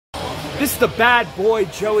This is the bad boy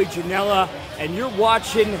Joey Janela, and you're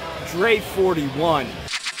watching Dre 41.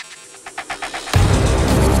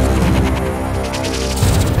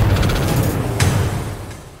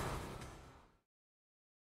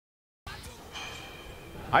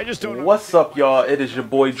 I just don't know. What's up, y'all? It is your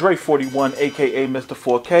boy Dre 41, aka Mr.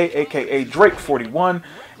 4K, aka Drake 41,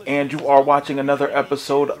 and you are watching another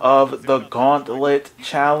episode of the Gauntlet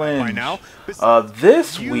Challenge.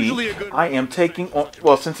 This week, I am taking on,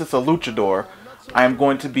 well, since it's a luchador, I am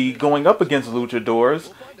going to be going up against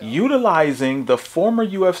luchadors, utilizing the former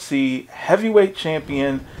UFC heavyweight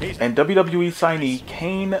champion and WWE signee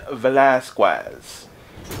Cain Velasquez.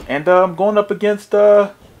 And I'm going up against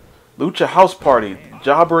Lucha House Party,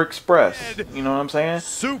 Jobber Express. You know what I'm saying?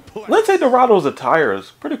 Lindsay Dorado's attire is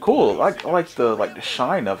pretty cool. I like the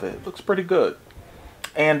shine of it. It looks pretty good.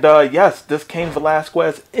 And yes, this Cain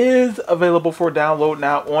Velasquez is available for download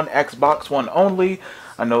now on Xbox One only.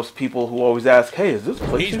 I know people who always ask, "Hey, is this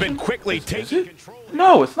PlayStation?" He's been quickly taking control.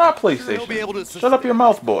 No, it's not PlayStation. Shut up your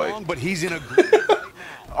mouth, boy. But he's in a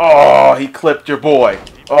Oh, he clipped your boy.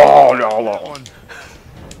 Oh, no.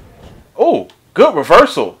 Oh, good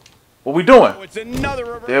reversal. What we doing? It's another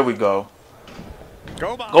reverse. There we go.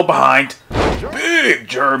 Go behind. Big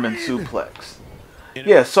German suplex.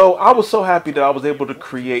 Yeah, so I was so happy that I was able to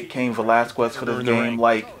create Cain Velasquez for this game.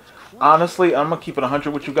 Like, honestly, I'm going to keep it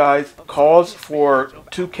 100 with you guys. Calls for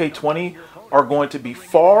 2K20 are going to be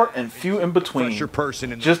far and few in between.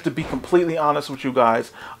 Just to be completely honest with you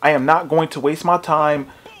guys, I am not going to waste my time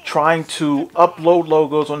trying to upload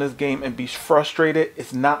logos on this game and be frustrated.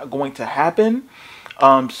 It's not going to happen.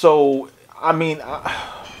 So, I mean,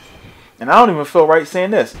 and I don't even feel right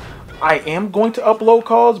saying this. I am going to upload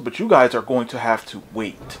calls, but you guys are going to have to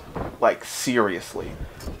wait. Like, seriously.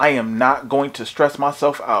 I am not going to stress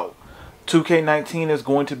myself out. 2K19 is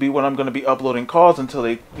going to be when I'm going to be uploading calls until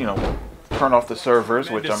they, you know, turn off the servers,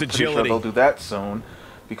 which I'm pretty sure they'll do that soon.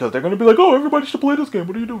 Because they're going to be like, oh, everybody should play this game.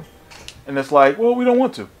 What are you doing? And it's like, well, we don't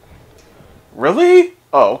want to. Really?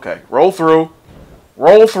 Oh, okay. Roll through.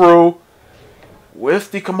 Roll through. With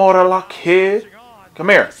the Kimura lock here. Come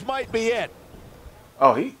here. This might be it.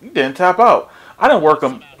 Oh, he didn't tap out. I didn't work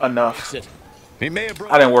him enough. He may have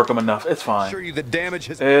I didn't work him enough. It's fine.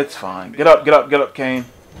 It's fine. Get up, get up, get up, Cain.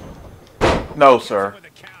 No, sir.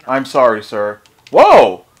 I'm sorry, sir.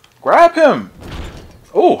 Whoa! Grab him.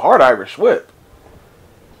 Oh, hard Irish whip.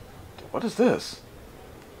 What is this?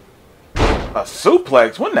 A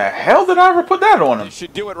suplex? When the hell did I ever put that on him? You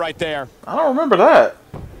should do it right there. I don't remember that.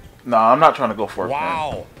 No, I'm not trying to go for it.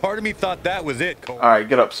 Wow. Man. Part of me thought that was it, Cole. Alright,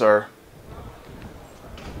 get up, sir.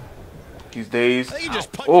 He's dazed. He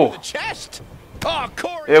just punched him in the chest. Oh,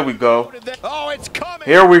 Corey. Here we go. Oh, it's coming.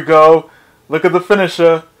 Here we go. Look at the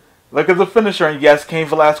finisher. Look at the finisher. And yes, Cain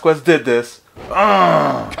Velasquez did this.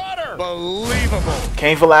 Cutter. Believable.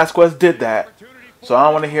 Cain Velasquez did that. So I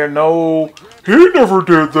don't want to hear no, he never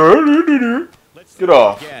did that. Get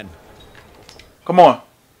off. Come on.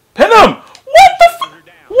 Pin him. What the f?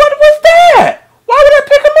 What was that? Why would I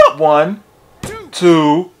pick him up? 1,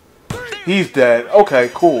 2. He's dead.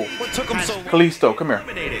 Okay, cool. Kalisto, come here.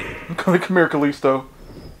 Come here, Kalisto.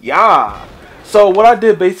 Yeah. So what I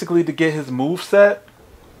did basically to get his moveset,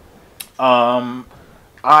 I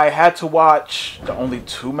had to watch the only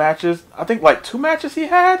 2 matches. I think like 2 matches he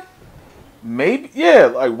had. Maybe, yeah,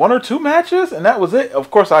 like 1 or 2 matches, and that was it. Of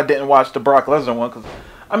course, I didn't watch the Brock Lesnar one because,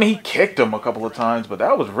 I mean, he kicked him a couple of times, but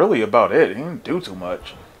that was really about it. He didn't do too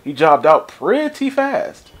much. He jobbed out pretty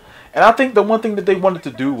fast. And I think the one thing that they wanted to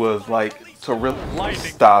do was, like, to really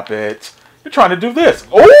stop it. You're trying to do this.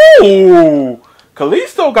 Oh!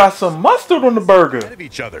 Kalisto got some mustard on the burger.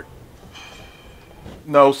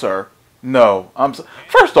 No, sir. No.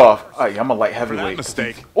 First off, I'm a light heavyweight.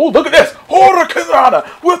 Mistake. Oh, look at this.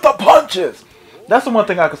 Hurricanrana with the punches. That's the one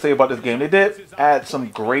thing I can say about this game. They did add some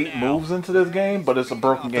great moves into this game, but it's a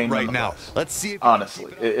broken game right now. Let's see.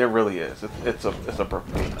 Honestly, it really is. It's a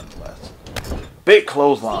broken game nonetheless. Big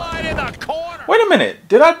clothesline. Wait a minute.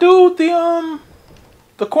 Did I do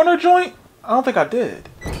the corner joint? I don't think I did.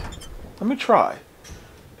 Let me try.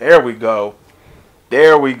 There we go.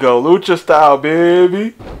 There we go. Lucha style,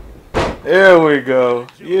 baby. There we go.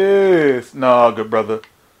 Yes. No, good brother.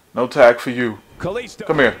 No tag for you.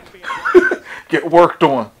 Come here. Get worked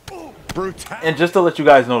on. And just to let you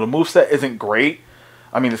guys know, the moveset isn't great.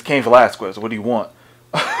 I mean, it's Cain Velasquez. What do you want?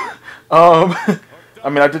 I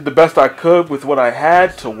mean, I did the best I could with what I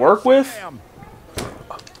had to work with.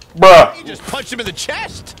 Bruh. You just punched him in the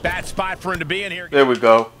chest. Bad spot for him to be in here. There we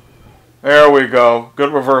go. There we go.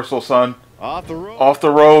 Good reversal, son. Off the ropes. Off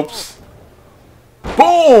the ropes.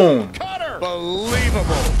 Boom! Cutter.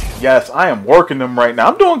 Believable. Yes, I am working them right now.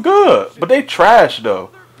 I'm doing good, but they trash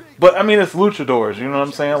though. But I mean, it's luchadors. You know what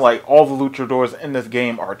I'm saying? Like all the luchadors in this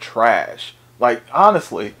game are trash. Like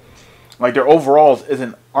honestly, like their overalls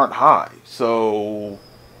aren't high. So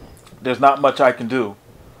there's not much I can do.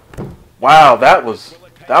 Wow, that was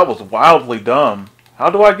wildly dumb. How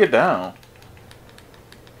do I get down?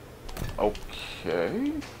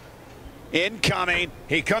 Okay. Incoming.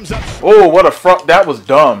 He comes up. Oh, what a front! That was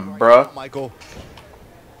dumb, bruh. Michael.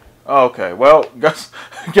 Okay, well, guess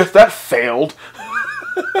that failed.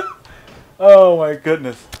 Oh my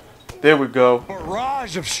goodness. There we go.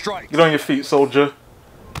 Barrage of strikes. Get on your feet, soldier.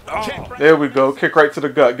 Oh. There we go. Kick right to the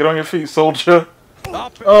gut. Get on your feet, soldier.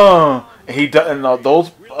 He does, and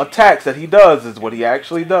those attacks that he does is what he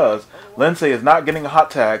actually does. Lindsay is not getting a hot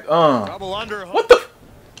tag. What the?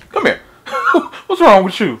 Come here. What's wrong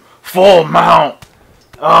with you? Full mount.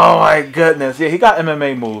 Oh my goodness. Yeah, he got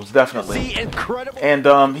MMA moves, definitely.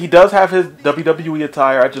 And he does have his WWE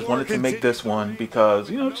attire. I just wanted to make this one because,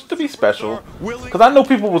 you know, just to be special. Because I know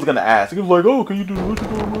people was going to ask. He was like, oh, can you do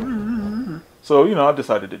luchador? So, you know, I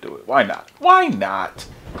decided to do it. Why not? Why not?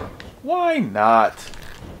 Why not?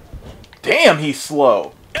 Damn, he's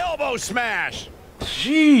slow. Elbow smash.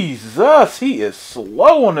 Jesus, he is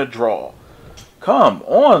slow on the draw. Come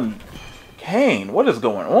on, Cain. What is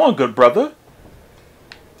going on, good brother?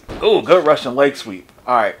 Oh, good Russian leg sweep.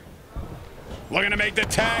 All right. Looking to make the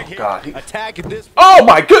tag here. God, attack at this. Oh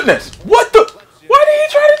my goodness! What the? Why did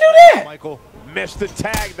he try to do that? Michael missed the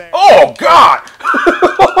tag there. Oh God!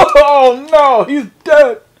 Oh no! He's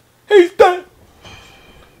dead. He's dead.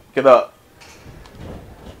 Get up,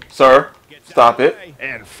 sir. Stop it.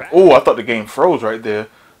 Oh, I thought the game froze right there.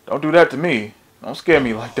 Don't do that to me. Don't scare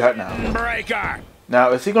me like that now. Breaker.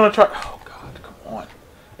 Now, is he gonna try? Oh God, come on.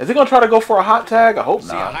 Is he gonna try to go for a hot tag? I hope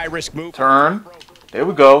not. A high risk move. Turn. There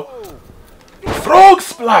we go. Frog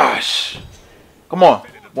splash. Come on.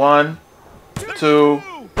 1, 2,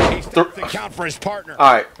 3. Count for his partner.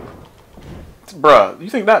 All right, bruh. You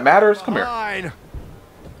think that matters? Come here.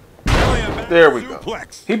 There we go.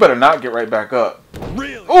 He better not get right back up.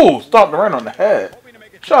 Ooh, stomped right on the head.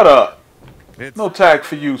 Shut up. No tag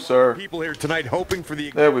for you, sir. People here tonight hoping for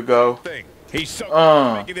the. There we go. He's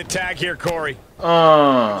so making the tag here, Corey.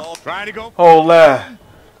 Trying to go. Hold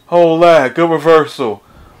that. Good reversal.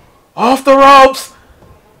 Off the ropes.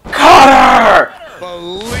 Cutter.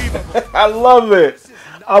 Believable. I love it.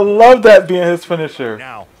 I love that being his finisher.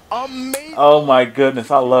 Now, amazing. Oh my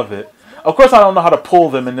goodness, I love it. Of course, I don't know how to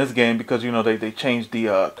pull them in this game because, you know, they changed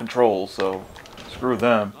the controls, so screw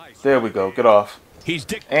them. There we go. Get off.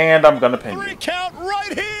 And I'm going to pin you. Count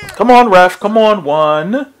right here. Come on, ref. Come on.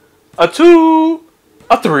 1, a 2,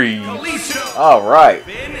 a 3. All right.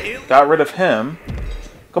 Got rid of him.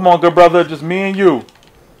 Come on, good brother. Just me and you.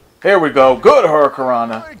 Here we go. Good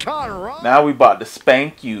Hurricanrana. Now we about to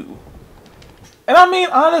spank you. And I mean,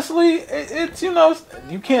 honestly, it's, you know,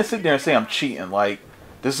 you can't sit there and say I'm cheating. Like,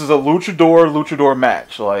 this is a luchador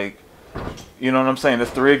match. Like, you know what I'm saying?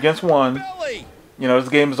 It's 3 against 1. You know, this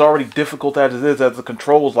game is already difficult as it is, as the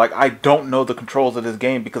controls. Like, I don't know the controls of this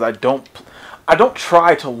game because I don't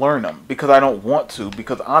try to learn them because I don't want to.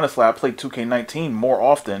 Because honestly, I play 2K19 more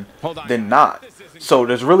often than not. So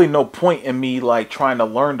there's really no point in me like trying to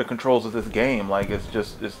learn the controls of this game. Like,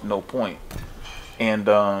 it's no point. And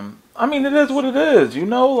I mean, it is what it is, you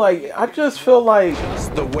know? Like, I just feel like,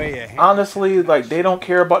 honestly, like, they don't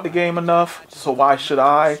care about the game enough, so why should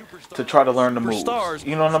I to try to learn the moves?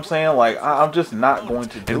 You know what I'm saying? Like, I'm just not going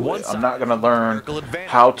to do it. I'm not going to learn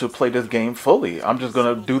how to play this game fully. I'm just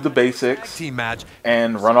going to do the basics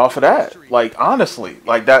and run off of that. Like, honestly,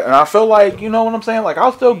 like that. And I feel like, you know what I'm saying? Like,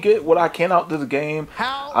 I'll still get what I can out this game.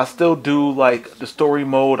 I still do, like, the story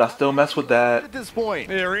mode. I still mess with that.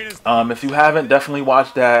 If you haven't, definitely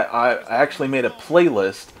watch that. I actually made a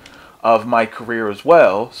playlist of my career as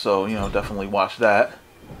well, so, you know, definitely watch that.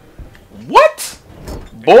 What?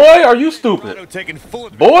 Boy, are you stupid.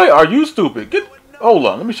 Boy, are you stupid. Hold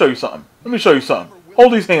on, let me show you something. Let me show you something.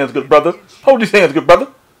 Hold these hands, good brother. Hold these hands, good brother.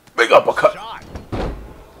 Big uppercut.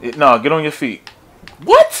 No, get on your feet.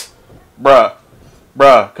 What? Bruh,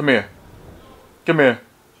 come here. Come here.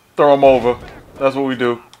 Throw him over. That's what we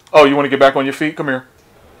do. Oh, you want to get back on your feet? Come here.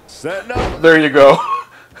 There you go.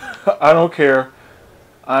 I don't care.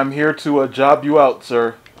 I'm here to job you out,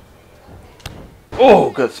 sir.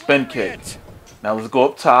 Oh, good spin kick. Now let's go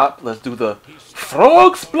up top. Let's do the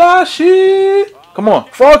frog splashy. Come on,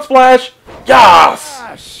 frog splash.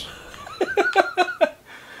 Yes.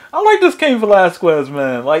 I like this Cain Velasquez,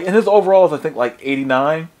 man. Like, in his overalls, I think like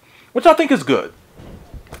 89, which I think is good.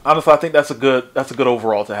 Honestly, I think that's a good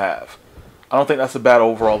overall to have. I don't think that's a bad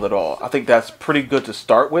overall at all. I think that's pretty good to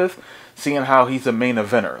start with, seeing how he's a main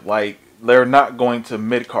eventer. Like, they're not going to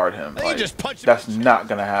mid-card him. Like, that's not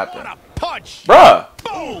going to happen. Bruh!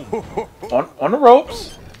 On the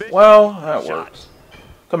ropes. Well, that works.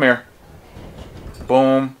 Come here.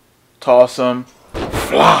 Boom. Toss him.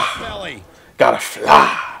 Fly. Gotta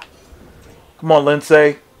fly. Come on,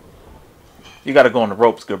 Lindsay. You gotta go on the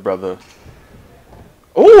ropes, good brother.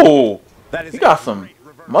 Ooh! You got some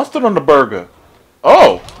mustard on the burger.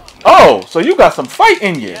 Oh! Oh! So you got some fight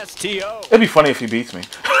in you. It'd be funny if he beats me.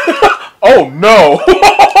 Oh no!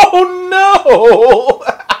 Oh no!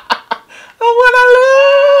 I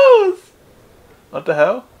wanna lose! What the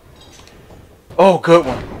hell? Oh, good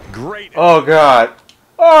one. Great. Oh god.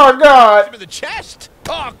 Oh god. The chest.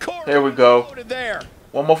 Oh, there we go.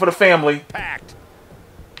 One more for the family. Packed.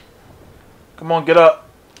 Come on, get up.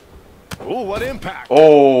 Oh, what impact.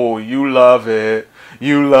 Oh, you love it.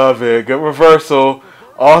 You love it. Good reversal.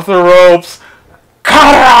 Off the ropes.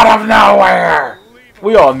 Caught it out of nowhere.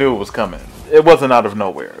 We all knew it was coming. It wasn't out of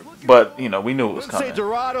nowhere. But, you know, we knew it was coming.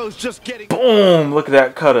 Just getting... Boom. Look at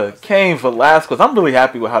that cutter. Cain Velasquez. I'm really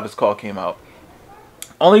happy with how this call came out.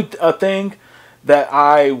 Only thing that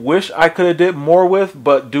I wish I could have did more with,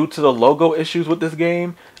 but due to the logo issues with this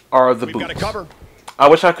game, are the boots. I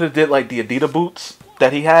wish I could have did like the Adidas boots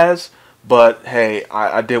that he has, but hey,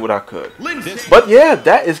 I did what I could. But yeah,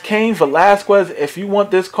 that is Cain Velasquez. If you want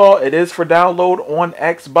this call, it is for download on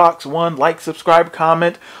Xbox One. Like, subscribe,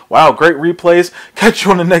 comment. Wow, great replays. Catch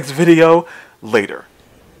you on the next video. Later.